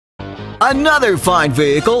Another fine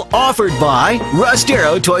vehicle offered by Russ,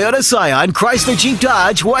 Darrow, Toyota Scion, Chrysler Jeep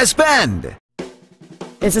Dodge, West Bend.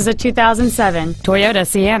 This is a 2007 Toyota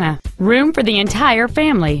Sienna. Room for the entire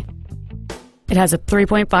family. It has a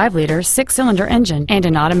 3.5-liter six-cylinder engine and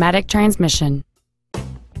an automatic transmission.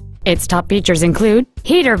 Its top features include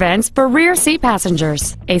heater vents for rear seat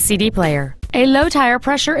passengers, a CD player, a low tire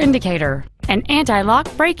pressure indicator, an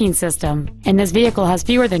anti-lock braking system, and this vehicle has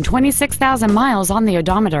fewer than 26,000 miles on the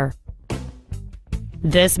odometer.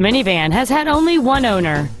 This minivan has had only one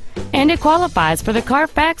owner, and it qualifies for the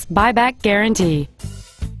Carfax buyback guarantee.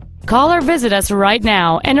 Call or visit us right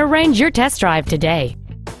now and arrange your test drive today.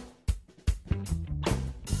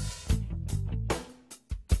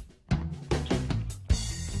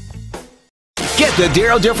 Get the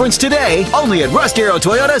Darrow difference today, only at Russ, Darrow,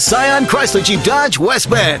 Toyota, Scion, Chrysler Jeep Dodge, West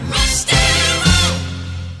Bend.